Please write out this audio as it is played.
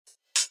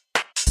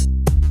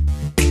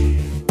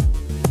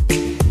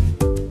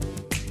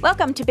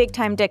Welcome to Big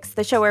Time Dicks,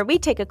 the show where we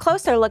take a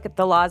closer look at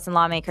the laws and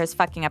lawmakers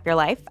fucking up your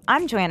life.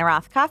 I'm Joanna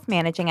Rothkopf,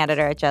 managing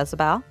editor at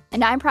Jezebel.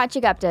 And I'm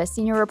Prachi Gupta,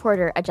 senior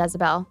reporter at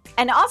Jezebel.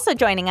 And also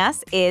joining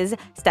us is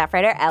staff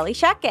writer Ellie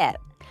Sheckett.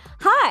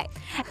 Hi.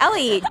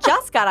 Ellie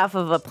just got off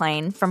of a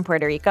plane from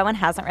Puerto Rico and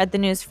hasn't read the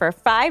news for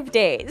 5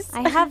 days.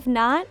 I have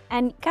not.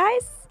 And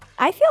guys,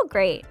 I feel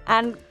great.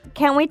 And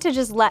can't wait to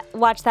just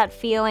watch that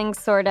feeling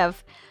sort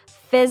of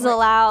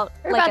fizzle out.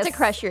 We're about to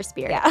crush your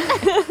spirit.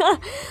 Yeah.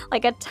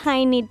 Like a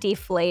tiny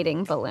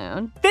deflating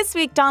balloon. This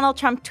week, Donald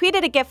Trump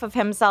tweeted a gif of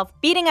himself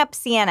beating up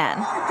CNN.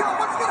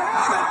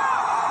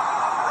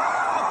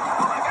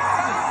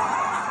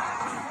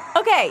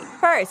 Okay,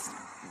 first,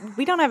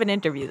 we don't have an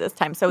interview this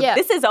time, so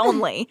this is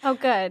only Oh,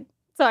 good.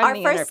 So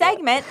our first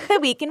segment, The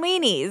Week in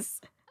Weenies.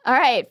 All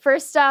right,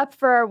 first up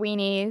for our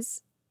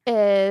weenies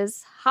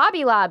is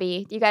Hobby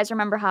Lobby. Do you guys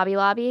remember Hobby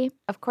Lobby?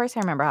 Of course I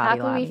remember Hobby How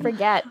can Lobby. we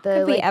forget?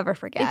 Could we ever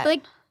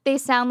forget? They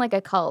sound like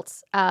a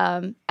cult.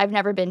 I've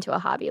never been to a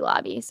Hobby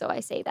Lobby, so I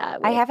say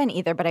that. I haven't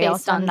either, but I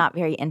also am not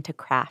very into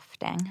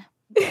crafting.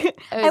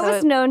 I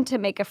was known to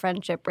make a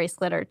friendship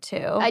bracelet or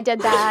two. I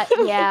did that,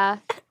 yeah.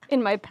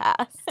 In my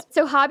past.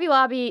 So Hobby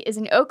Lobby is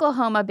an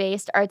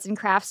Oklahoma-based arts and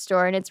crafts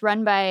store, and it's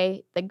run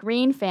by the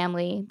Green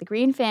family. The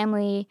Green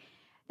family,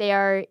 they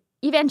are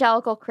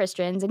evangelical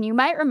Christians, and you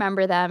might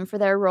remember them for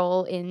their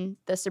role in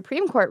the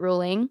Supreme Court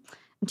ruling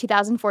in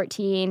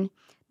 2014.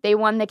 They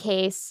won the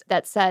case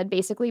that said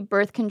basically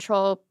birth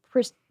control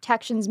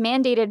protections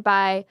mandated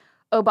by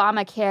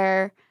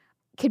Obamacare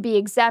could be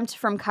exempt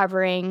from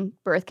covering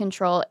birth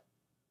control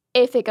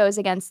if it goes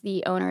against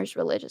the owner's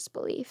religious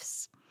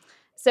beliefs.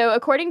 So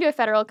according to a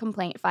federal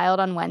complaint filed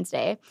on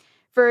Wednesday,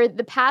 for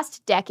the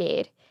past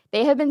decade,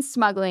 they have been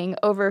smuggling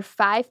over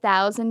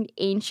 5,000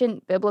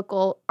 ancient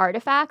biblical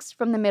artifacts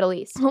from the Middle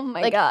East. Oh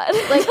my God.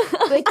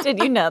 Like, Did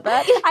you know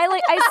that?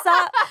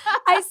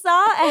 I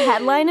saw a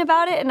headline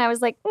about it and I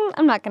was like,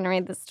 I'm not going to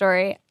read this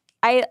story.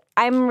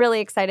 I'm really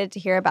excited to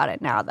hear about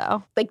it now,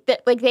 though.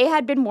 They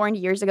had been warned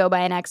years ago by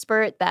an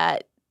expert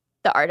that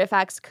the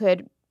artifacts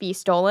could be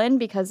stolen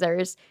because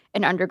there's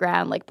an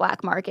underground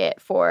black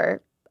market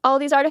for all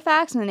these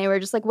artifacts, and they were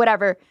just like,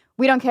 whatever,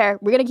 we don't care,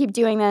 we're gonna keep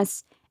doing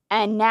this.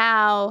 And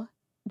now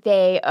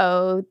they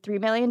owe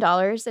 $3 million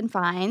in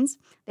fines.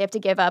 They have to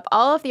give up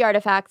all of the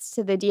artifacts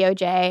to the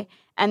DOJ,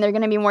 and they're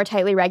gonna be more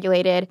tightly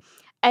regulated.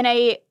 And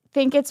I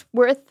think it's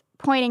worth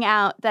pointing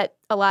out that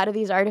a lot of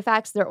these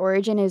artifacts, their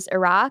origin is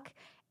Iraq,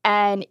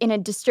 and in a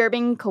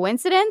disturbing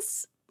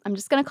coincidence, I'm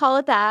just gonna call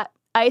it that,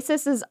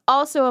 ISIS is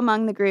also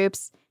among the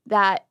groups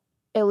that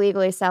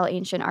illegally sell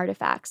ancient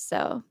artifacts.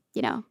 So,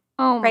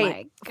 Oh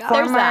Right. my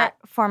God.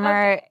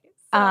 Former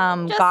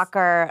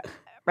Gawker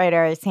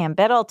writer Sam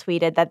Biddle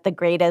tweeted that the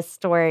greatest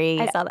story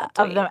I saw that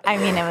of tweet. the, I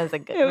mean, it was a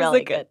good, It was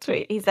really a good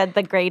tweet. He said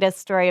the greatest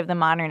story of the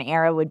modern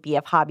era would be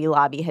if Hobby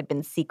Lobby had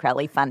been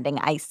secretly funding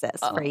ISIS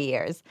for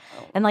years.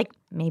 And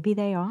maybe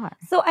they are.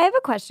 So I have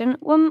a question.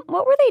 What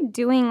were they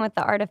doing with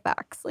the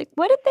artifacts?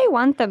 What did they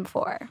want them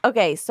for?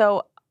 Okay,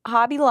 so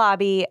Hobby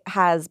Lobby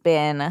has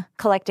been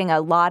collecting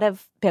a lot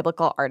of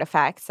biblical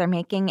artifacts. They're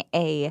making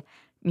a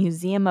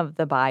Museum of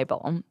the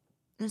Bible.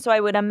 So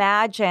I would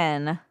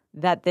imagine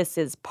that this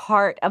is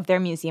part of their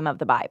Museum of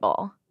the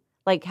Bible,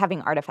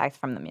 having artifacts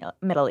from the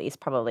Middle East,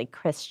 probably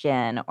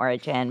Christian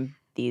origin,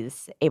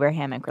 these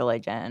Abrahamic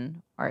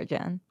religion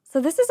origin. So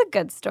this is a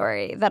good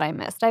story that I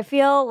missed. I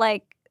feel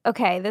like,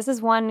 okay, this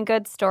is one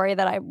good story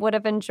that I would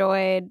have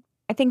enjoyed.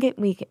 I think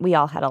we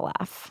all had a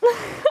laugh.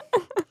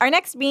 Our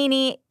next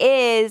beanie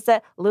is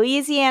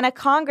Louisiana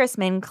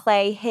Congressman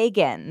Clay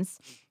Higgins.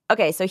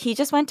 Okay, so he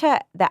just went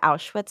to the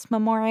Auschwitz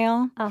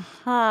Memorial,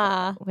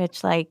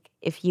 which,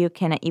 if you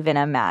can even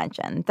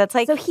imagine, that's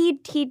So he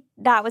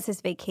that was his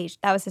vacation.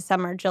 That was his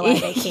summer July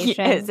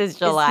vacation. It was his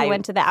July He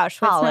went to the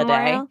Auschwitz holiday.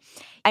 Memorial.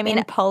 I mean,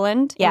 in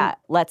Poland. Yeah,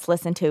 let's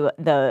listen to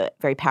the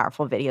very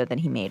powerful video that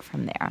he made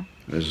from there.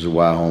 This is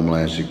why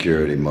Homeland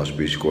Security must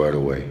be squared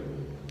away,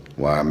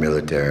 why our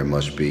military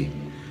must be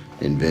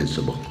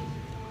invincible.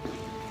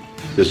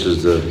 This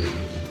is the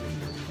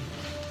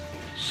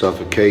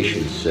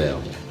suffocation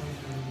cell,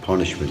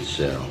 punishment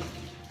cell.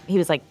 He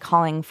was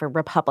calling for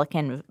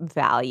Republican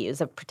values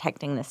of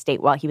protecting the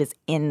state while he was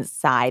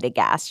inside a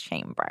gas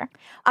chamber.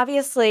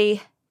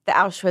 Obviously, the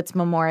Auschwitz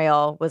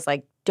Memorial was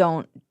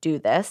don't do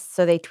this.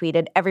 So they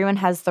tweeted, everyone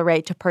has the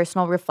right to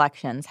personal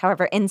reflections.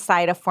 However,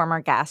 inside a former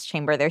gas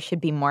chamber, there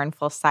should be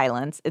mournful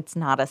silence. It's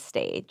not a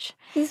stage.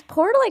 These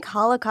poor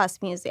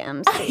Holocaust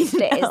museums these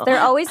days.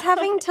 They're always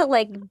having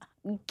to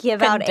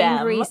give out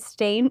angry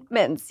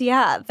statements.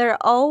 Yeah,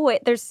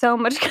 there's so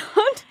much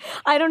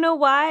I don't know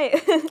why.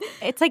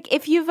 It's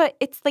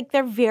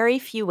there are very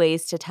few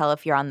ways to tell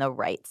if you're on the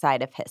right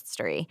side of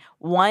history.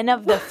 One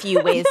of the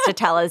few ways to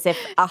tell is if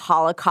a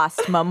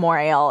Holocaust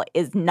memorial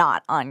is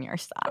not on your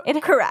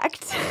side.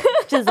 Correct.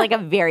 Which is a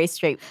very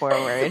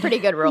straightforward. Pretty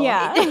good rule.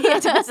 Yeah.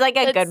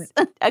 It's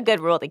a good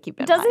rule to keep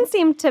in mind. Doesn't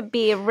seem to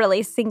be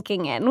really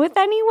sinking in with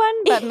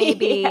anyone, but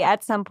maybe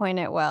at some point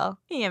it will.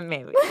 Yeah,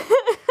 maybe.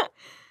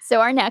 So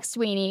our next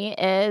weenie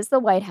is the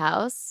White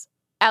House.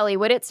 Ellie,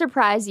 would it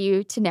surprise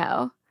you to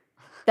know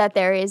that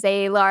there is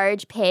a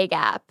large pay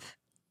gap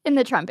in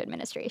the Trump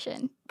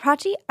administration.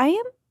 Prachi, I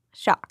am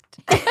shocked.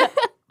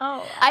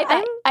 Oh,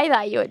 I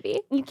thought you would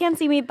be. You can't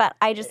see me, but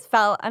I just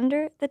fell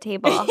under the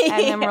table and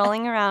I'm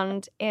rolling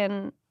around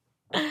in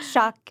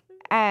shock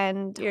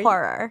and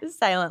horror.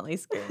 silently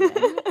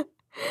screaming.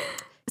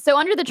 So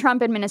under the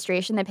Trump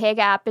administration, the pay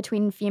gap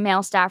between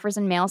female staffers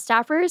and male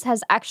staffers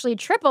has actually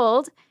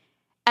tripled,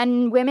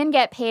 and women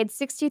get paid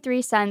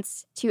 63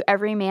 cents to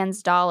every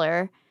man's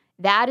dollar.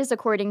 That is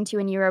according to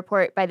a new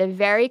report by the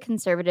very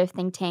conservative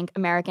think tank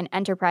American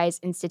Enterprise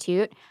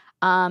Institute.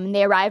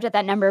 They arrived at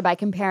that number by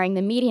comparing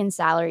the median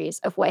salaries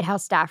of White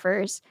House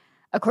staffers,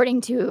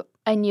 according to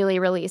a newly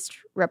released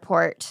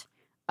report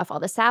of all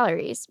the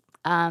salaries.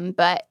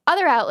 But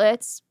other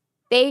outlets,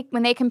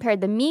 when they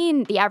compared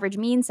the average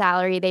mean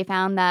salary, they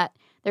found that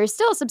there's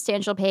still a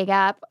substantial pay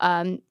gap,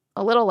 a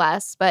little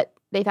less, but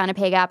they found a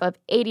pay gap of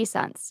 80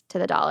 cents to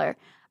the dollar.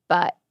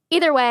 But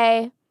either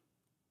way,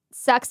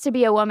 sucks to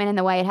be a woman in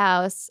the White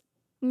House.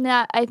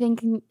 I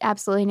think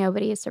absolutely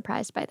nobody is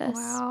surprised by this.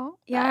 Wow.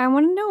 Yeah, I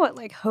want to know what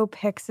like Hope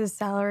Hicks's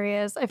salary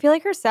is. I feel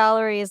like her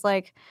salary is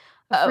like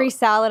a free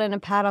salad and a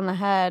pat on the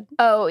head.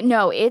 Oh,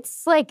 no,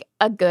 it's like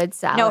a good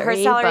salary. No, her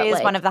salary is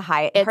like, one of the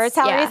high. Her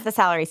salary is the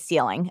salary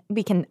ceiling.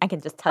 I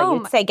can just tell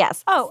you. Say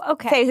guess. Oh,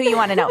 okay. Say who you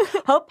want to know.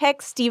 Hope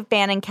Hicks, Steve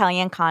Bannon,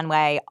 Kellyanne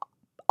Conway.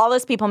 All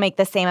those people make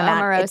the same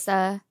amount.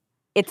 Omarosa.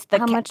 It's the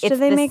How much do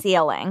they make?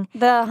 Ceiling.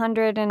 The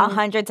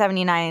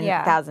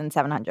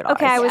 $179,700.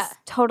 Okay, I was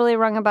totally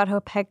wrong about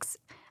Hope Hicks,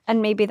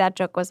 and maybe that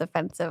joke was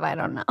offensive. I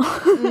don't know.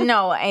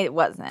 No, it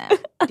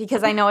wasn't,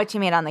 because I know what she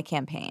made on the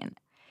campaign.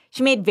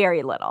 She made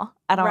very little.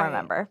 I don't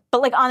remember.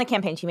 But like on the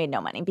campaign, she made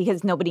no money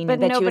because nobody knew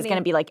that she was going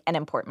to be like an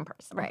important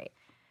person. Right.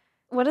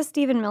 What does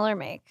Stephen Miller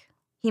make?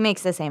 He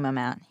makes the same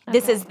amount. Okay.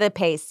 This is the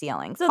pay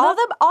ceiling. So all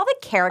the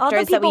characters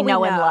all the that we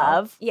know and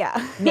love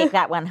make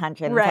that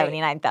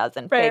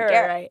 179,000 figure.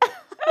 Right.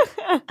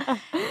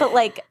 But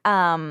like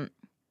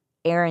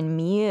Aaron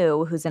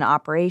Mew, who's an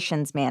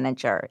operations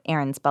manager,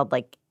 Aaron spelled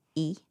like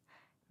E,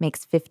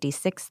 makes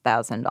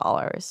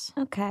 $56,000.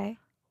 Okay.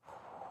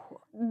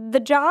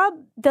 The job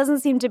doesn't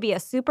seem to be a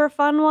super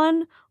fun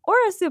one or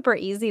a super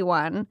easy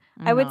one.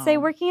 No. I would say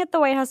working at the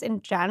White House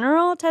in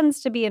general tends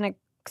to be an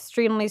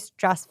extremely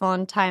stressful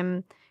and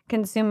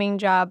time-consuming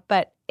job.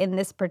 But in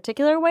this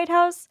particular White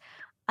House,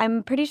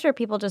 I'm pretty sure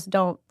people just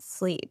don't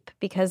sleep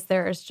because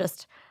there's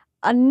just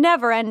a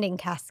never-ending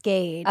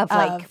cascade of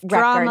like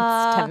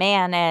drama. Records to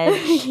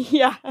manage,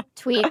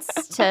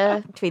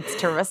 tweets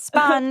to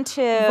respond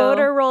to,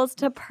 voter rolls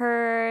to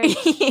purge.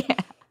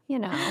 You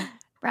know,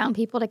 brown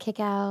people to kick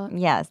out.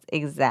 Yes,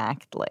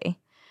 exactly.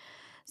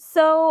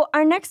 So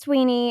our next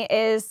weenie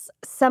is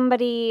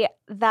somebody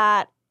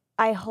that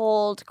I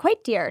hold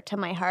quite dear to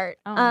my heart.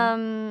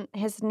 Oh.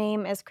 His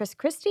name is Chris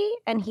Christie,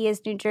 and he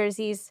is New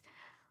Jersey's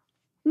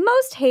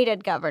most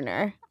hated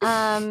governor.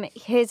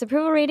 His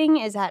approval rating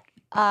is at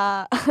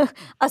a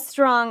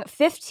strong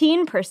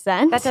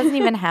 15%. That doesn't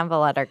even have a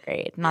letter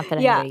grade. Not that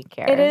anybody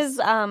cares. It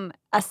is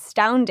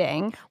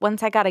astounding.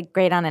 Once I got a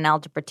grade on an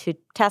Algebra 2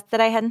 test that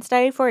I hadn't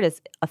studied for, it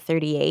is a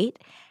 38.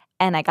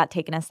 And I got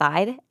taken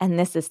aside, and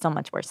this is so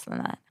much worse than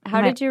that.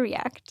 How did you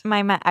react?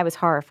 I was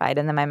horrified,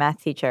 and then my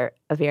math teacher,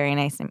 a very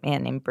nice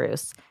man named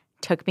Bruce,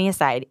 took me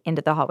aside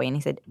into the hallway, and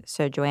he said,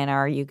 "So, Joanna,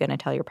 are you going to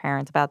tell your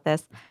parents about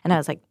this?" And I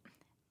was like,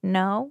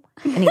 "No."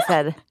 And he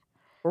said,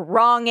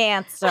 "Wrong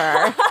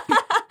answer."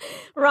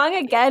 Wrong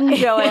again,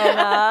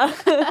 Joanna.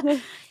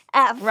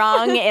 F.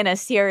 Wrong in a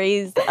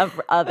series of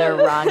other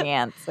wrong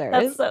answers.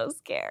 That's so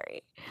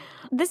scary.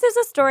 This is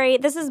a story.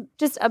 This is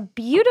just a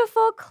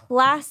beautiful,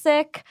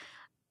 classic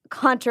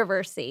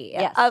controversy.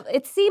 Yes.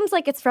 It seems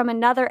like it's from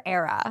another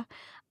era.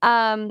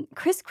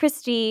 Chris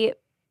Christie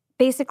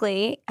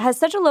basically has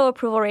such a low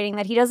approval rating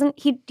that he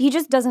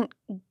just doesn't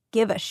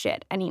give a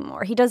shit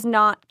anymore. He does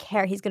not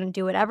care. He's going to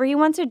do whatever he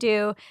wants to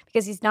do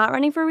because he's not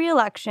running for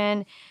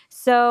re-election.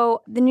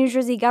 So the New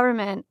Jersey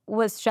government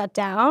was shut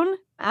down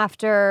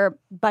after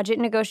budget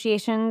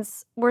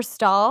negotiations were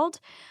stalled.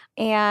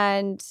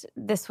 And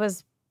this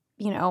was,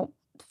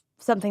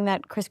 something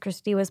that Chris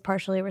Christie was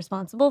partially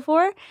responsible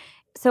for.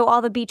 So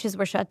all the beaches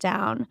were shut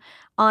down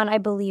on, I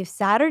believe,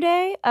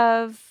 Saturday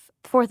of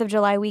 4th of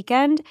July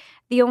weekend.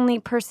 The only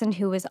person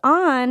who was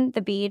on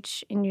the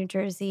beach in New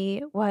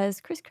Jersey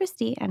was Chris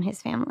Christie and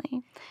his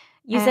family.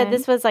 You said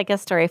this was like a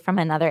story from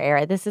another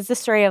era. This is the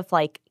story of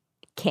like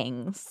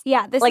kings.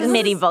 Yeah. This is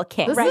medieval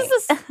kings. This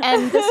is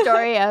and the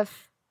story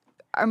of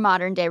our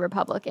modern day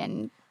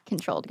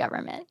Republican-controlled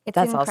government.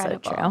 That's incredible.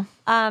 Also true.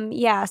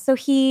 So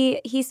he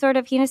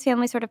and his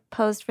family sort of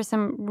posed for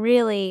some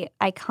really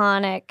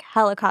iconic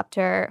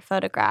helicopter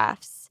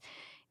photographs.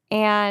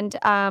 And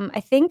I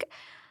think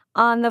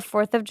on the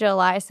 4th of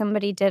July,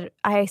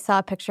 I saw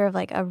a picture of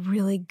like a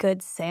really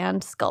good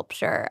sand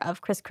sculpture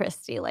of Chris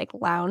Christie like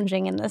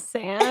lounging in the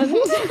sand.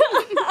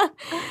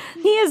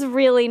 He is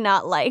really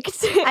not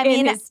liked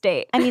in his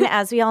state. I mean,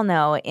 as we all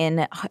know,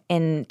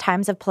 in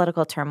times of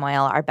political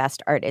turmoil, our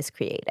best art is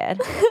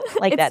created,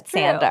 like that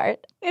sand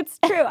art. It's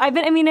true. I've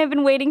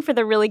been waiting for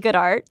the really good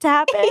art to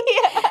happen,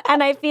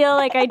 and I feel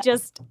like I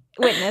just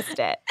witnessed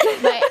it.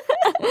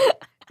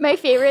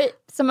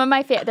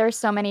 There's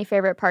so many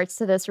favorite parts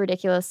to this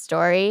ridiculous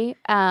story.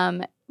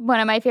 One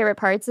of my favorite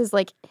parts is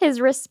like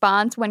his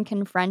response when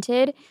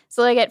confronted.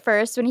 So like at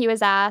first when he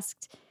was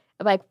asked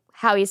like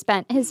how he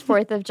spent his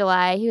 4th of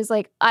July, he was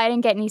like, I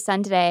didn't get any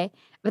sun today.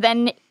 But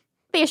then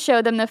they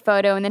showed them the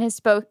photo and then his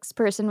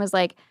spokesperson was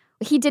like,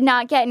 he did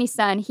not get any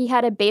sun. He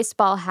had a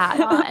baseball hat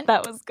on.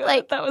 That was good.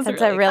 Like, that's a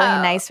really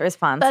nice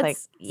response. Like,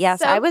 yes,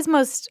 so, I was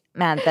most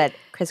mad that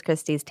Chris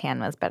Christie's tan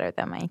was better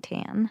than my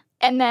tan.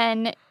 And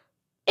then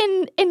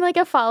in like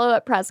a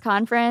follow-up press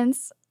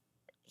conference,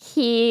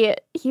 he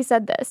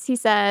said this. He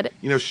said,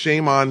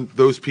 shame on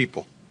those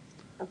people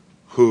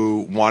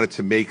who wanted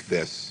to make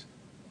this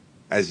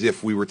as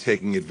if we were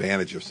taking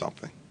advantage of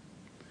something.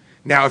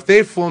 Now, if they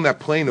had flown that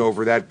plane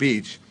over that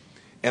beach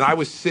and I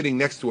was sitting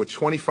next to a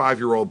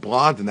 25-year-old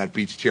blonde in that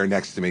beach chair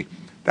next to me,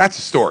 that's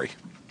a story.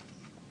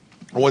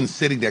 I wasn't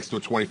sitting next to a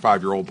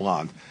 25-year-old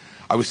blonde.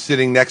 I was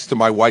sitting next to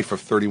my wife of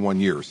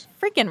 31 years.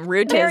 Freaking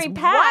rude to Mary his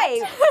Pat.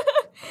 wife.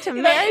 To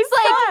Mary's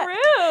like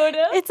rude.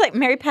 It's like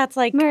Mary Pat's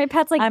like,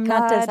 I'm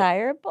not God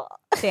desirable.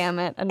 Damn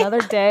it. Another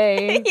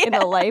day in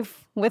a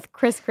life with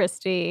Chris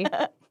Christie.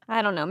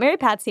 I don't know. Mary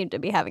Pat seemed to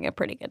be having a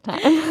pretty good time.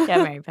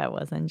 Yeah, Mary Pat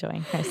was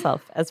enjoying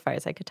herself as far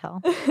as I could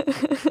tell.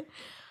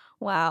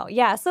 Wow.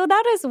 Yeah. So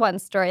that is one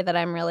story that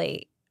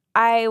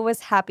I was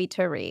happy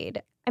to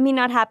read. I mean,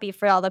 not happy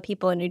for all the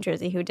people in New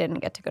Jersey who didn't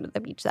get to go to the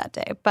beach that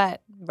day,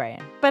 but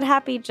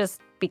happy just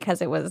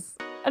because it was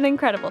an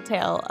incredible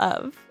tale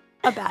of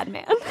a bad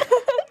man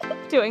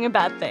doing a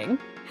bad thing.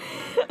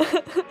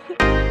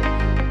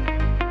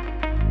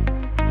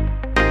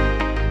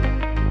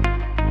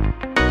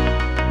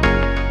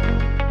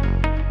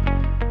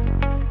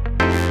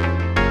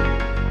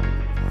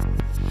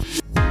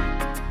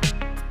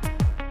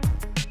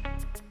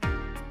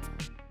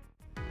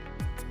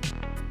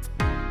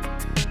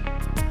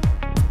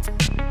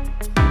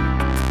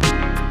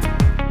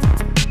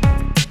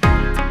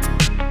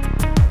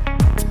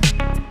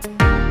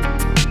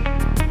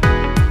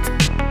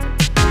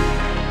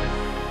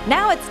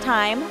 Now it's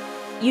time.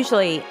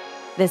 Usually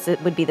this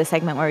would be the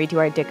segment where we do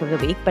our Dick of the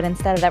Week, but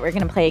instead of that, we're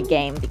going to play a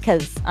game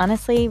because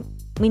honestly,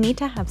 we need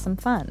to have some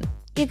fun.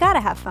 You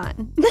gotta have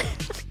fun.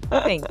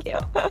 Thank you.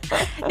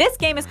 This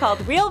game is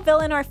called Real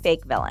Villain or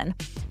Fake Villain.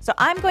 So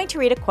I'm going to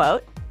read a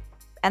quote,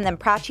 and then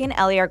Prachi and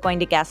Ellie are going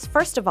to guess,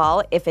 first of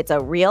all, if it's a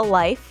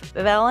real-life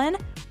villain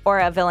or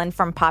a villain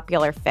from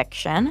popular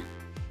fiction,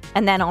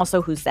 and then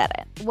also who said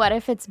it. what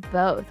if it's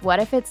both? What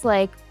if it's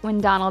like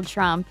when Donald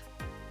Trump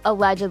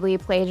allegedly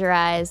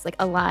plagiarized like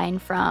a line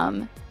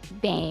from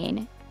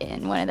Bane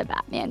in one of the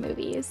Batman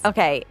movies?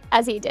 Okay.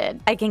 As he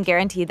did. I can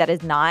guarantee that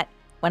is not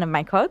one of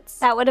my quotes.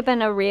 That would have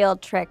been a real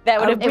trick.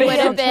 That would have been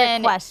a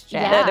trick question.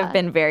 Yeah. That would have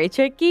been very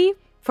tricky.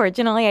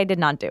 Fortunately, I did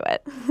not do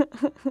it.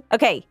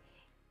 Okay.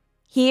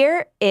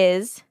 Here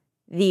is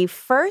the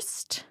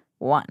first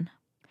one.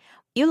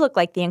 You look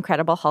like the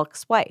Incredible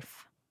Hulk's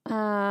wife.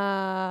 Donald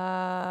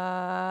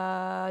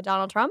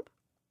Trump?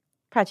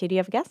 Prachi, do you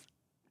have a guess?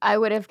 I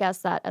would have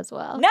guessed that as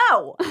well.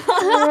 No! Who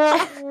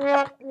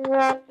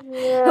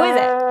is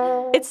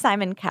it? It's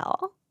Simon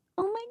Cowell.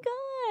 Oh my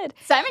God.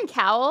 Simon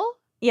Cowell?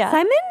 Yeah.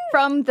 Simon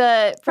From from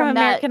that-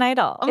 American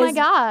Idol. Oh my is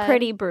God.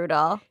 pretty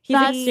brutal. He's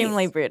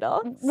extremely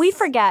brutal. We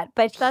forget,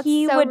 but That's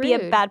he so would be a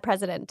rude. bad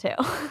president too.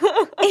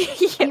 Yeah,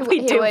 He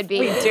we do. would be.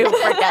 We do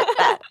forget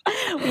that.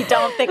 We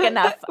don't think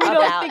enough We about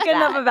don't think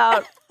enough that.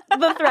 about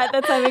the threat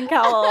that Simon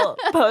Cowell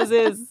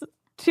poses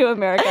to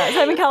America.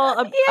 Simon Cowell,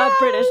 a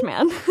British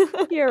man.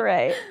 You're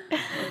right.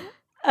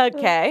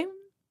 Okay.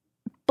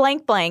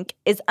 Blank blank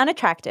is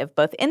unattractive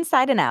both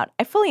inside and out.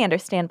 I fully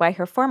understand why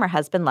her former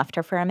husband left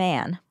her for a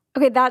man.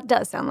 Okay, that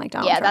does sound like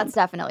Donald Trump. that's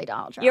definitely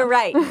Donald Trump. You're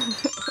right.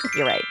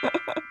 You're right.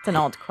 It's an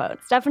old quote.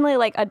 It's definitely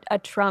like a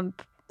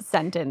Trump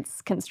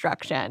sentence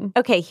construction.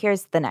 Okay,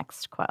 here's the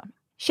next quote.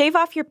 Shave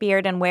off your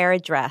beard and wear a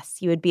dress.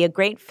 You would be a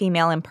great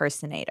female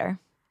impersonator.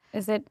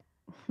 Is it?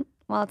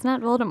 Well, it's not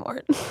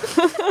Voldemort.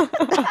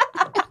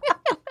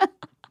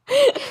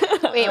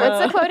 Wait,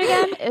 what's the quote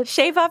again?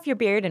 Shave off your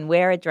beard and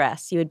wear a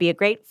dress. You would be a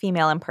great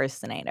female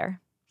impersonator.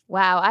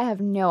 Wow, I have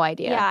no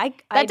idea. Yeah,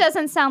 that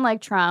doesn't sound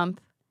like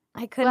Trump.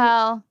 I couldn't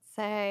Well,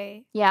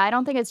 say. yeah, I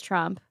don't think it's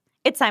Trump.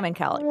 It's Simon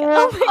Cowell again.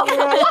 Oh my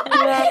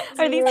God.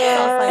 Are these all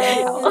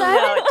Simon Cowell?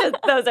 No, just,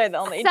 those are the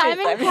only two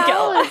Simon Simon Cowell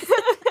Cowell. is-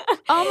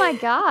 Oh my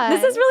God.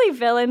 This is really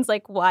villains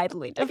like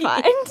widely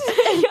defined.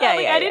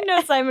 Yeah, I didn't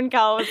know Simon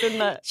Cowell was in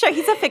the. Sure,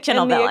 he's a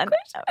fictional And the villain.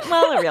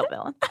 Well, a real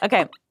villain.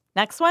 Okay.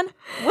 Next one.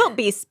 We'll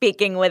be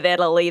speaking with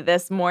Italy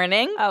this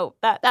morning. Oh,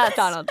 that's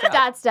Donald Trump.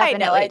 That's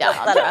definitely I just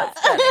Donald thought Trump. it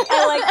was funny.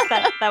 I liked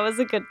that. That was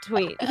a good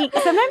tweet.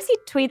 Sometimes he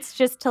tweets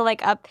just to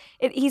like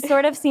he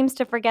sort of seems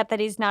to forget that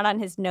he's not on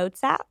his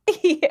notes app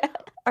Yeah.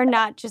 or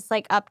not just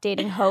like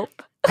updating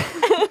hope.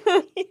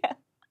 Yeah.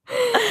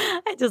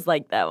 I just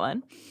like that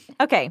one.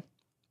 Okay,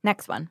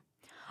 next one.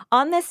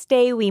 On this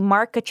day, we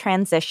mark a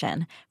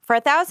transition. For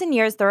 1,000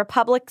 years, the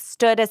Republic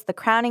stood as the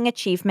crowning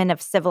achievement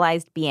of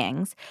civilized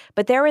beings.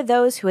 But there were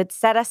those who had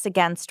set us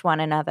against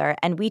one another,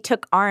 and we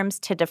took arms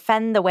to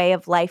defend the way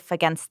of life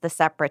against the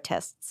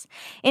separatists.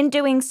 In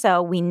doing so,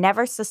 we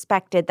never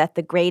suspected that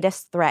the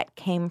greatest threat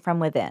came from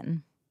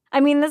within. I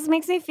mean, this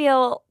makes me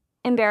feel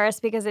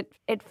embarrassed because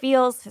it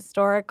feels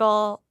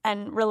historical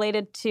and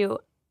related to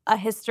a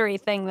history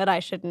thing that I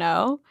should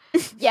know.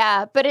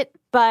 Yeah,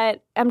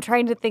 But I'm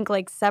trying to think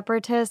like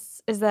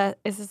separatists. Is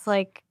this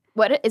like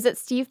what is it?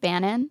 Steve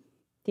Bannon?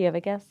 Do you have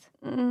a guess?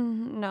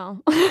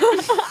 no?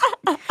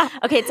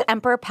 Okay, it's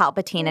Emperor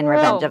Palpatine in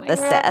Revenge of the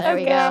Sith. There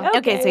we go.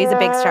 Okay, so he's a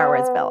big Star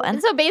Wars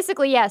villain. So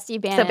basically, yeah,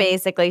 Steve Bannon. So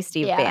basically,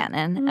 Steve Yeah.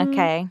 Bannon.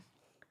 Okay.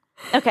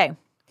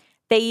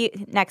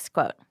 Next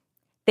quote.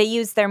 They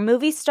use their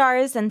movie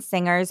stars and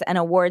singers and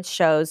awards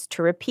shows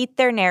to repeat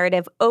their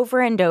narrative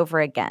over and over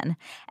again.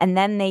 And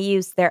then they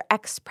use their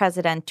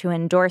ex-president to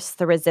endorse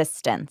the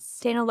resistance.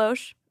 Dana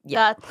Loesch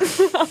Yes.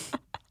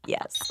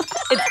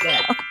 It's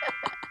Dana.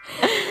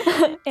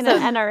 in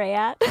an NRA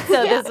ad.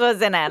 So this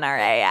was an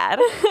NRA ad.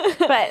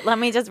 But let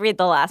me just read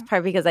the last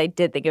part because I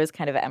did think it was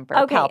kind of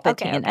Emperor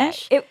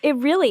Palpatine-ish. It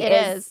really It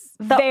is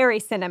very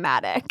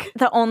cinematic.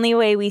 The only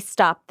way we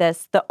stop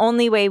this, the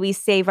only way we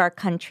save our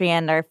country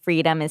and our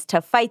freedom is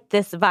to fight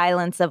this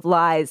violence of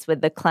lies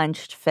with the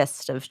clenched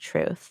fist of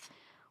truth.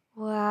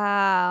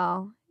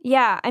 Wow.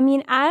 Yeah. I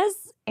mean, as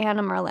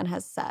Anna Merlin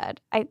has said,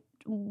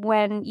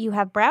 when you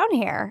have brown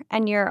hair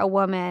and you're a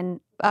woman,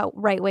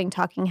 right-wing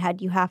talking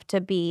head, you have to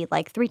be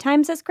like 3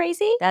 times as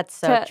crazy. That's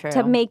so true.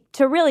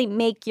 To really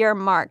make your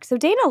mark. So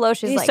Dana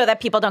Loesch is like, so that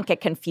people don't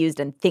get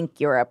confused and think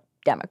you're a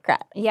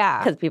Democrat.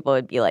 yeah. Because people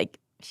would be like,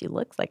 she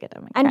looks like a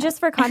Democrat. And just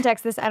for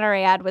context, this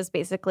NRA ad was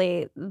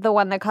basically the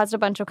one that caused a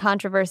bunch of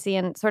controversy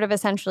and sort of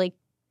essentially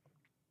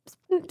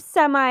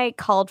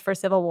semi-called for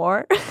civil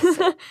war.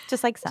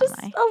 just like Just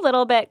semi. a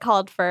little bit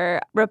called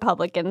for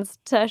Republicans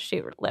to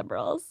shoot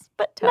liberals.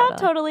 But not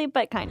totally,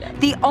 but kind of.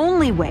 The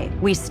only way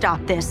we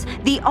stop this,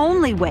 the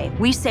only way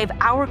we save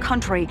our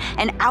country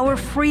and our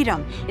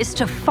freedom is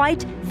to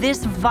fight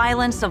this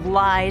violence of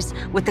lies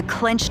with the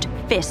clenched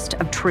fist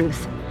of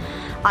truth.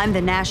 I'm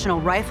the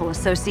National Rifle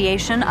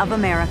Association of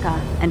America,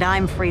 and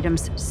I'm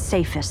freedom's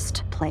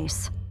safest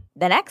place.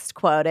 The next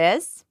quote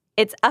is,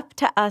 it's up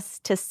to us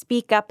to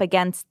speak up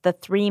against the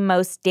 3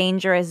 most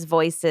dangerous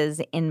voices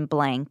in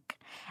blank.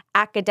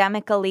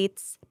 Academic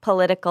elites,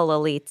 political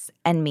elites,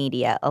 and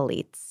media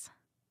elites.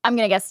 I'm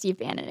gonna guess Steve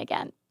Bannon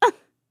again.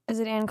 Is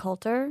it Ann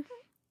Coulter?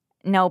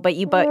 No, but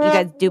you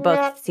guys do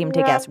both seem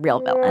to guess real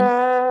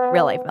villain.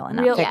 Real life villain,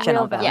 not Real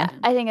fictional villain. villain.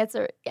 Yeah, I think it's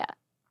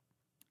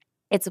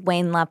It's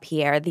Wayne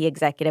LaPierre, the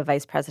executive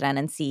vice president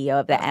and CEO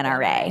of the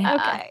NRA.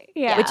 Okay.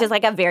 Yeah. Which is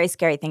like a very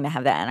scary thing to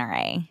have the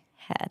NRA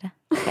head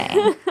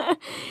saying.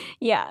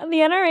 Yeah. The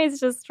NRA is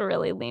just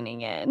really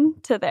leaning in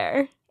to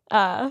their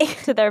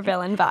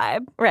villain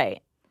vibe.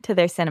 Right. To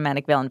their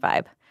cinematic villain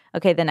vibe.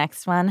 Okay, the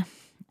next one.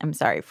 I'm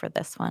sorry for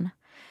this one.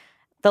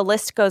 The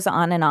list goes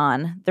on and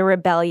on. The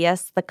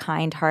rebellious, the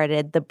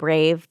kind-hearted, the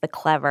brave, the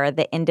clever,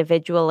 the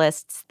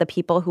individualists, the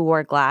people who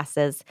wore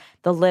glasses,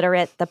 the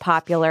literate, the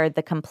popular,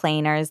 the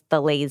complainers,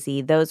 the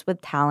lazy, those with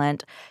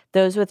talent,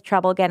 those with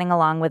trouble getting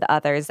along with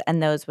others,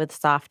 and those with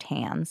soft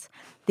hands.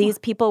 These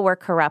people were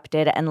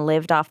corrupted and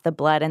lived off the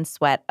blood and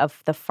sweat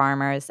of the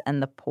farmers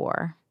and the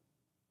poor.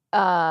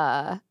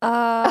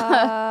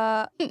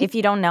 If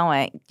you don't know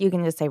it, you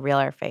can just say real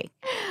or fake.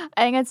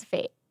 I think it's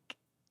fake.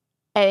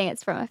 I think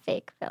it's from a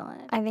fake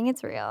villain. I think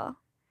it's real.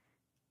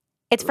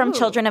 It's from Ooh.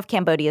 Children of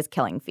Cambodia's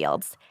Killing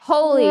Fields.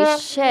 Holy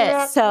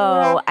shit.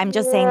 So I'm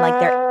just saying, like,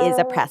 there is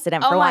a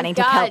precedent for Oh my wanting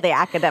to kill God. the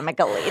academic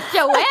elite.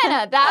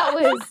 Joanna, that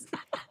was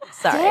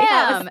Sorry.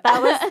 damn.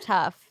 That was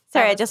tough.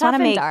 Sorry, That I was just tough want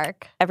to and make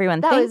dark. everyone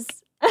that think. was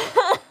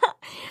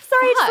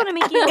Sorry, I just want to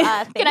make you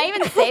think. Can I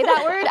even say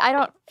that word? I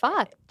don't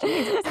fuck.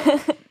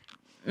 Jesus.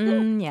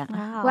 Yeah.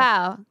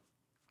 Wow.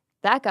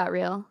 That got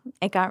real.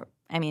 It got,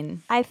 I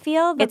mean, I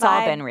feel it's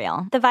all been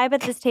real. The vibe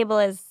at this table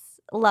is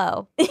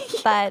low,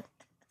 but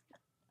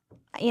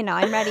you know,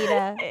 I'm ready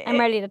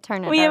to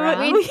turn it We have,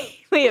 around.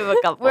 we have a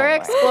couple We're more.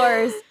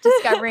 explorers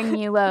discovering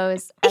new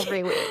lows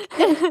every week.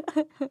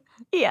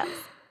 Yes.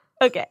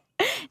 Okay.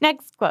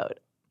 Next quote.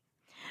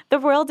 The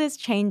world is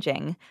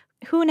changing.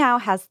 Who now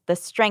has the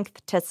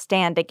strength to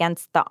stand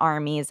against the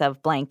armies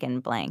of blank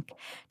and blank,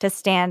 to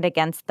stand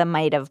against the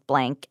might of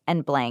blank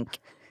and blank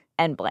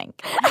and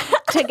blank?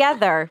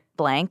 Together,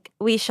 blank,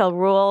 we shall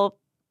rule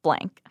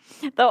blank.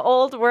 The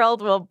old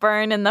world will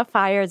burn in the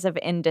fires of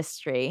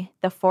industry.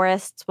 The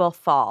forests will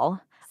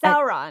fall.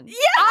 Sauron. Yeah!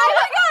 Oh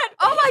my God!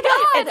 Oh my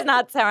God! It's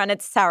not Sauron,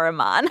 it's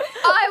Saruman.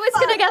 I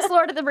was gonna guess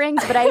Lord of the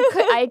Rings, but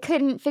I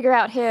couldn't figure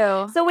out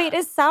who. So wait,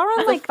 is Sauron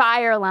The like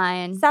fire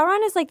line.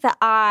 Sauron is like the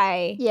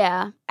eye,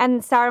 Yeah,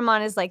 and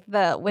Saruman is like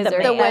the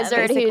wizard. The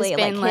wizard who's basically,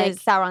 been, his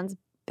Sauron's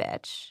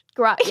bitch.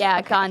 Gone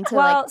to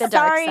Well, like the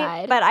dark sorry,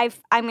 side. but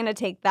I'm gonna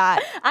take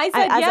that. I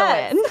said as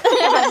yes. a win.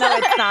 Even though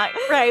it's not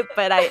right,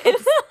 but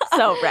it's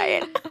so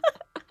right.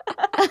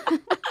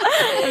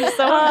 I'm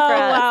so impressed.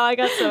 Wow, I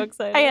got so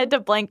excited. I had to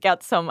blank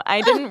out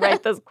I didn't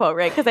write this quote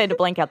right because I had to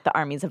blank out the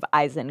armies of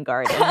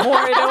Isengard and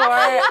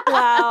Mordor.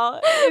 Wow,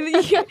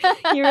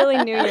 you really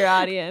knew your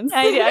audience.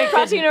 I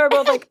Prachi and I were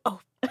both like, oh.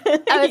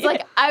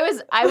 I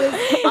was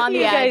on the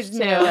You edge guys too.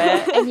 knew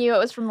it. I knew it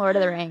was from Lord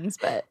of the Rings,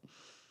 but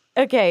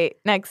Okay,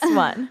 next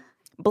one.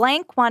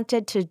 Blank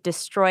wanted to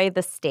destroy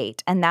the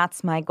state, and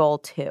that's my goal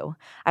too.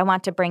 I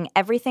want to bring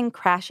everything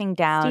crashing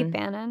down. Steve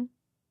Bannon.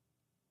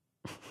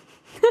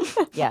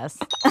 Yes.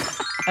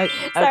 Sorry.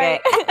 Okay.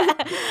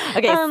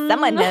 Okay,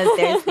 someone knows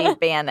there's Steve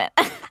Bannon.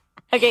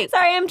 Okay.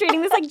 Sorry, I'm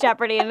treating this like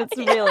Jeopardy, and it's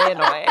really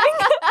annoying.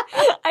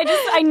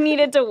 I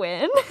needed to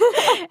win,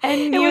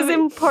 and it was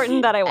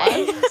important that I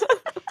won.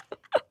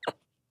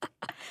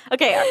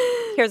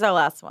 Okay, here's our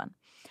last one.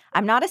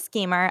 I'm not a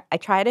schemer. I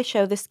try to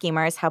show the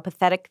schemers how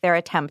pathetic their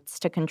attempts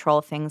to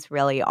control things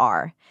really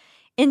are.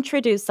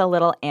 Introduce a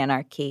little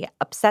anarchy,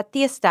 upset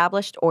the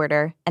established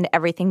order, and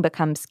everything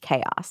becomes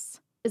chaos.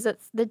 is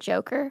it the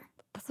Joker?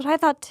 That's what I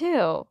thought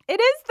too. It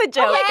is the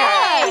Joker.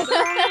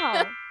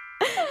 Wow.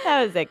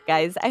 That was it,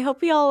 guys. I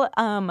hope we all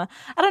I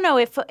don't know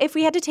if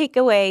we had to take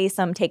away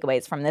some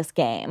takeaways from this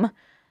game.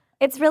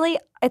 It's really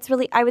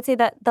I would say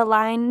that the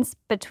lines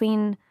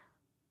between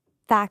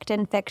fact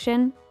and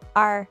fiction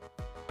are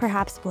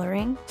perhaps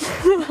blurring.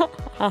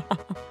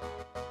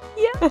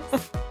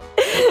 Yes.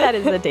 That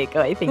is the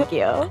takeaway. Thank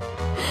you.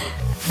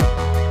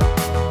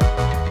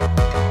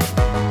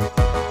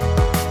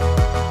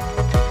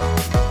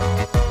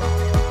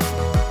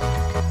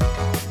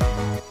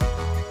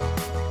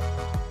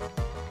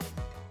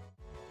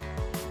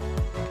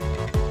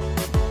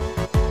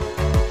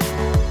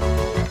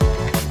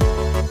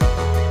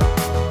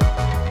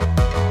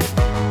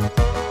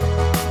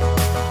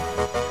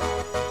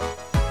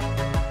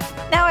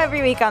 Now,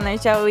 every week on the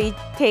show, we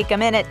take a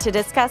minute to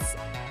discuss,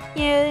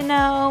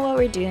 what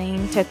we're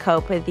doing to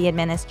cope with the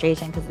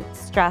administration because it's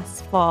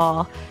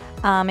stressful.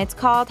 It's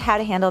called How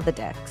to Handle the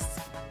Dicks.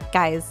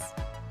 Guys,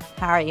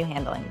 how are you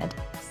handling the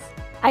dicks?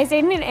 I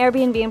stayed in an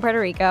Airbnb in Puerto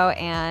Rico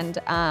and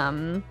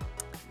am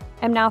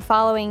now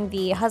following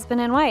the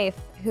husband and wife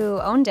who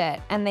owned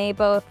it. And they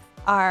both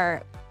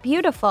are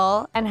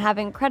beautiful and have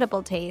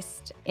incredible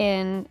taste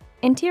in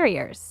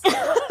interiors.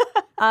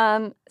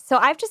 So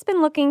I've just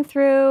been looking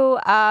through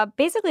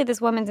basically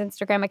this woman's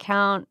Instagram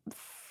account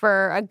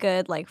for a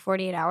good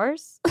 48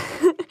 hours.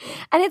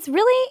 And it's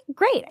really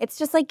great. It's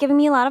just giving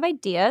me a lot of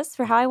ideas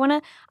for how I want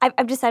to.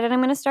 I've decided I'm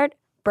going to start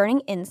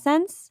burning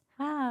incense.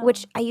 Wow.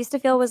 Which I used to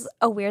feel was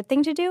a weird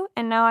thing to do,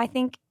 and now I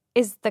think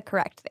is the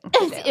correct thing to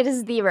do. It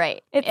is the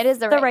right. It's it is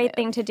the right move.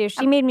 thing to do.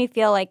 She made me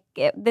feel like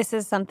this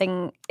is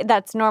something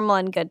that's normal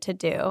and good to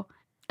do.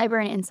 I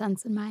burn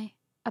incense in my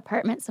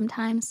apartment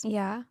sometimes.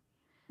 Yeah.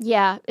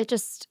 Yeah, it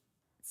just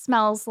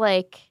smells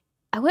like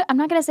I'm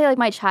not gonna say like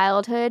my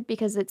childhood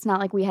because it's not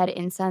like we had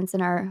incense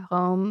in our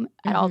home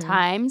at all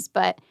times,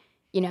 but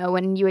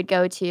when you would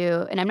go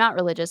to, and I'm not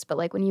religious, but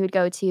when you would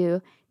go to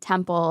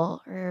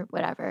temple or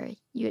whatever,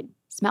 you would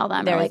smell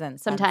them. There Or, is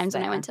incense sometimes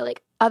when I there. went to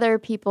other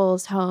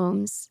people's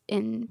homes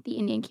in the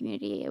Indian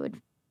community,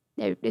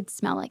 it'd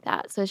smell like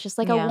that. So it's just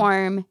Yeah. a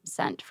warm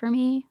scent for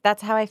me.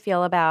 That's how I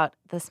feel about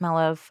the smell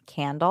of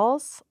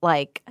candles,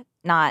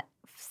 not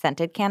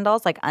scented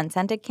candles,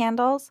 unscented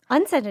candles.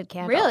 Unscented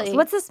candles. Really?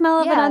 What's the smell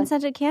of an Yeah.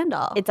 unscented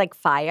candle? It's like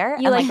fire.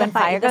 You and like when the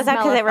fire- fire the goes out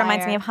smell because of it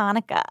reminds fire. me of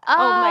Hanukkah. Oh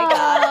my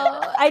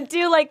God. I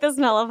do like the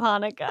smell of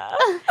Hanukkah.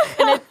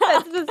 And it's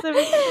that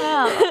specific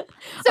smell.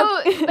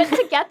 So, but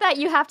to get that,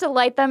 you have to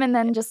light them and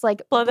then just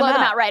blow them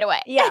out right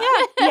away. Yeah.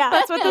 Yeah.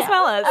 That's what the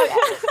smell is.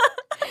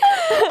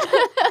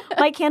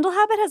 My candle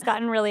habit has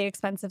gotten really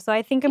expensive, so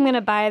I think I'm going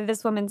to buy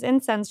this woman's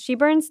incense. She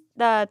burns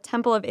the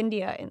Temple of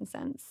India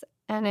incense,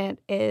 and it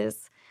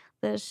is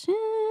the shit,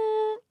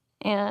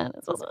 and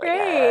it smells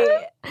really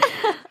good.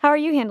 How are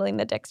you handling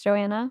the dicks,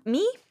 Joanna?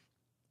 Me?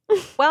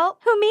 Well,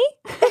 Who, me?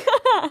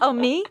 oh,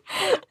 me?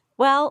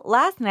 Well,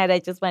 last night I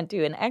just went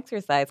to an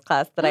exercise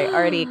class that I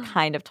already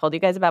kind of told you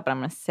guys about, but I'm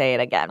going to say it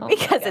again Oh my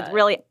because it's God.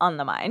 really on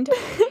the mind.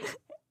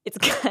 It's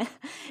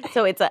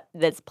so it's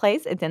this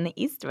place. It's in the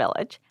East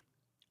Village.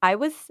 I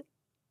was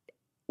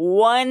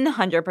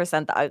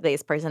 100% the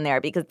ugliest person there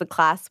because the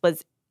class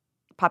was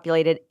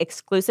populated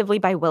exclusively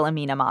by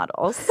Wilhelmina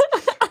models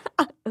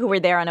who were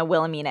there on a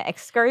Wilhelmina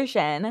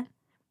excursion.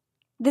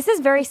 This is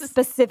very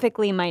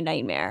specifically my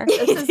nightmare.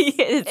 It's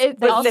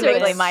it's also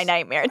specifically my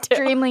nightmare too.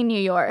 Extremely New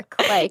York.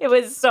 It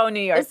was so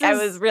New York. This I is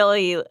was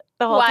really the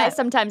whole why time.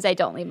 sometimes I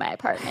don't leave my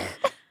apartment.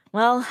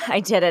 Well, I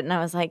did it, and I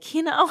was like,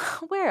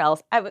 where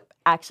else?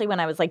 Actually, when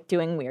I was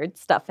doing weird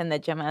stuff in the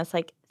gym, I was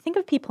like, think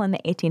of people in the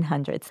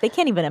 1800s. They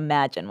can't even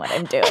imagine what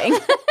I'm doing.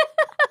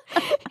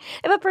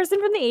 If a person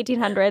from the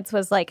 1800s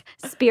was like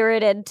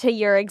spirited to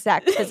your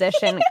exact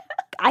position,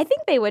 I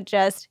think they would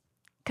just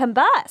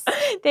combust.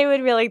 They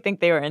would really think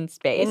they were in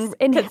space.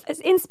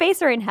 In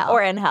space or in hell.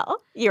 Or in hell.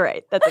 You're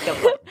right. That's a good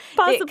point.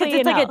 Possibly Because in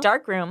it's like hell. a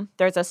dark room.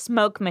 There's a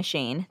smoke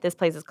machine. This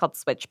place is called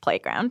Switch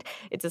Playground.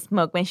 It's a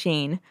smoke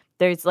machine.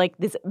 There's like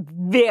this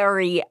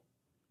very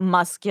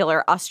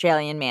muscular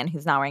Australian man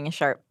who's not wearing a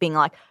shirt being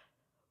like,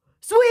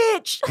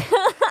 switch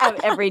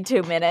every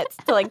 2 minutes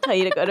to like tell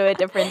you to go to a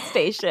different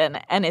station.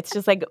 And it's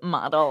just like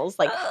models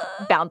like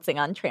bouncing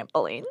on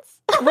trampolines.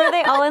 Were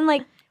they all in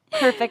like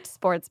perfect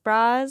sports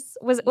bras?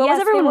 What was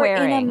everyone they were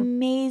wearing? in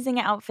amazing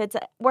outfits,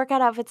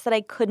 workout outfits that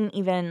I couldn't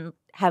even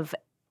have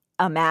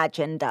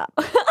imagined up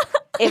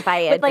if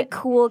I had. With like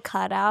cool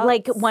cutouts.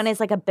 Like one is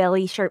like a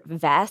belly shirt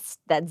vest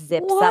that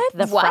zips What? up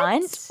the What?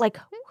 front, like,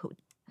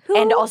 Who-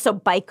 and also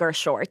biker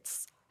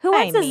shorts. Who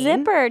wants I a mean-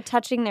 zipper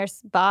touching their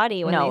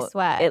body when no, they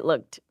sweat? it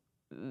looked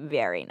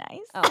very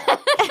nice.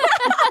 Oh.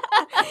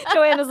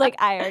 Joanna's like,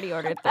 I already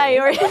ordered 3. I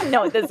already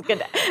know this is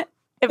good.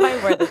 If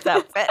I wore this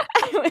outfit,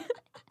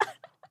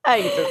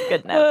 I just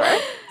could never.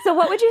 So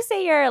what would you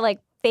say your like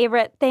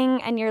favorite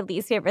thing and your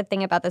least favorite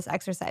thing about this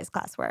exercise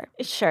class were?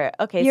 Sure.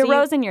 Okay. Your so you-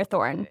 rose and your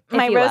thorn. if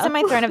my you rose will. and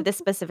my thorn of this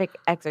specific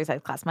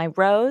exercise class. My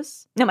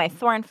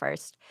thorn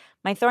first.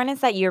 My thorn is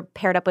that you're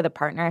paired up with a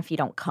partner if you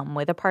don't come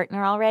with a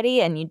partner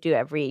already, and you do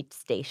every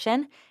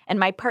station. And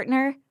my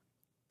partner,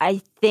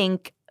 I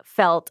think,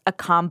 felt a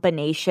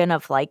combination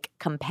of like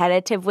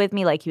competitive with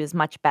me, like he was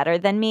much better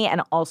than me,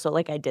 and also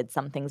like I did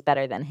some things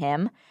better than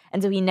him.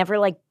 And so he never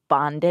like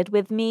bonded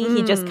with me.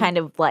 He just kind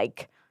of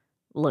like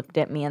looked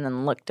at me and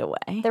then looked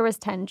away. There was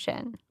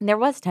tension. There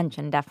was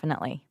tension,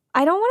 definitely.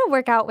 I don't want to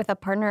work out with a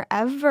partner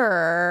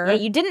ever. Yeah,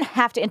 you didn't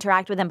have to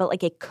interact with them, but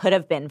like it could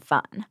have been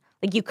fun.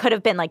 Like you could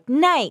have been like,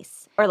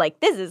 nice, or like,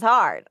 this is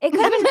hard. It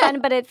could have been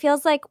fun, but it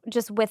feels like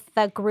just with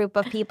the group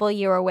of people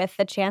you were with,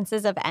 the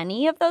chances of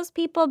any of those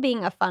people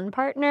being a fun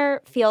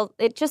partner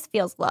it just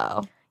feels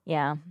low.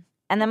 Yeah.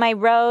 And then my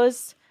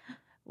rose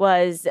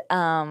was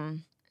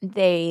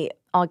they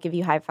all give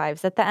you high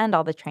fives at the end,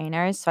 all the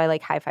trainers. So I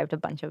like high fived a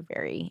bunch of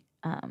very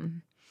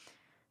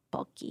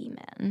bulky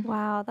men.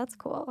 Wow, that's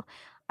cool.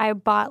 I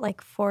bought like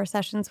 4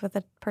 sessions with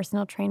a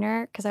personal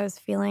trainer because I was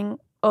feeling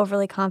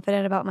overly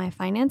confident about my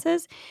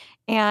finances.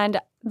 And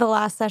the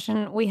last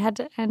session we had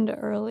to end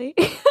early.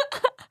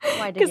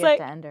 Why did you have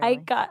to end early?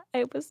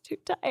 I was too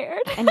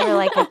tired. And you were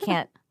like, I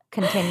can't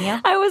continue.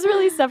 I was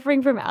really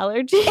suffering from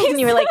allergies. And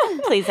you were like,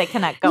 please, I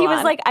cannot go He on.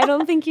 was like, I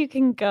don't think you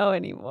can go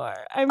anymore.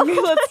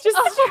 Let's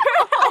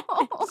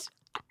just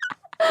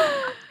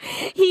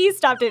He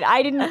stopped it.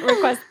 I didn't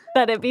request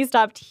that it be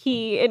stopped.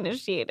 He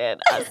initiated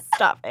us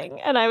stopping.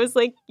 And I was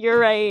like, you're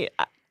right.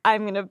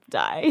 I'm going to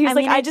die. He's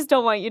like, I just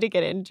don't want you to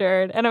get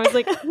injured. And I was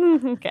like,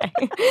 okay.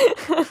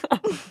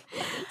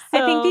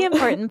 I think the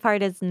important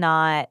part is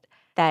not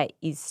that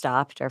you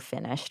stopped or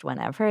finished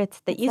whenever.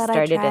 It's that you that I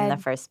started in the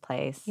tried. first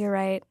place. You're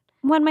right.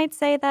 One might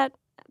say that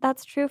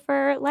that's true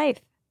for life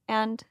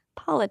and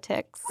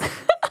politics.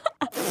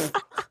 I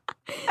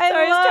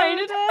was trying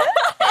to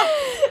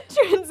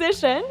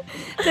transition.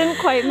 Didn't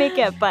quite make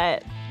it,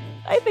 but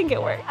I think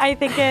it worked. I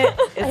think it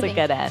is a think-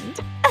 good end.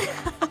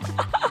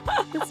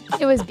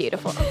 It was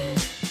beautiful.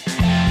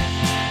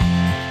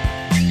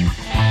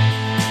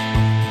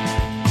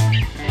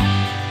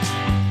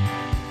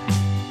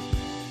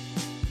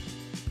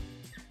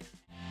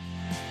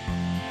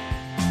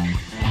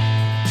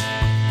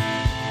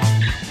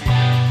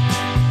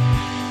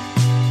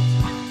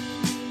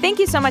 Thank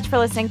you so much for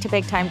listening to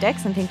Big Time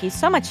Dicks, and thank you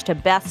so much to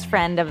best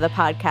friend of the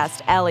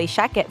podcast, Ellie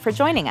Sheckett, for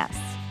joining us.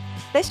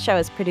 This show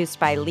is produced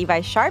by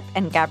Levi Sharp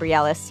and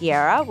Gabriella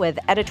Sierra, with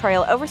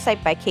editorial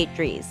oversight by Kate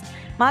Dries.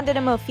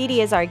 Mandana Mofidi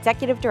is our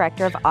executive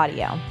director of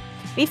audio.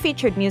 We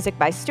featured music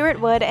by Stuart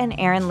Wood and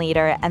Aaron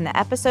Leader, and the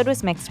episode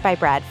was mixed by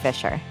Brad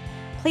Fisher.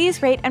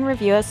 Please rate and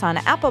review us on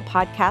Apple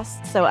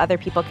Podcasts so other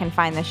people can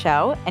find the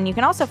show, and you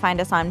can also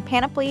find us on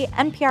Panoply,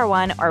 NPR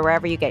One, or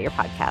wherever you get your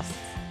podcasts.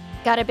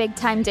 Got a big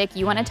time dick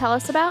you want to tell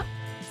us about?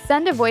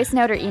 Send a voice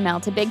note or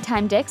email to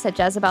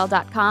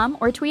bigtimedicks@jezebel.com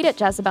or tweet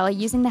at Jezebel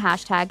using the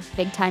hashtag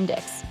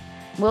BigTimeDicks.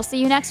 We'll see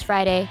you next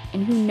Friday,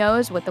 and who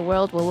knows what the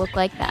world will look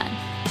like then.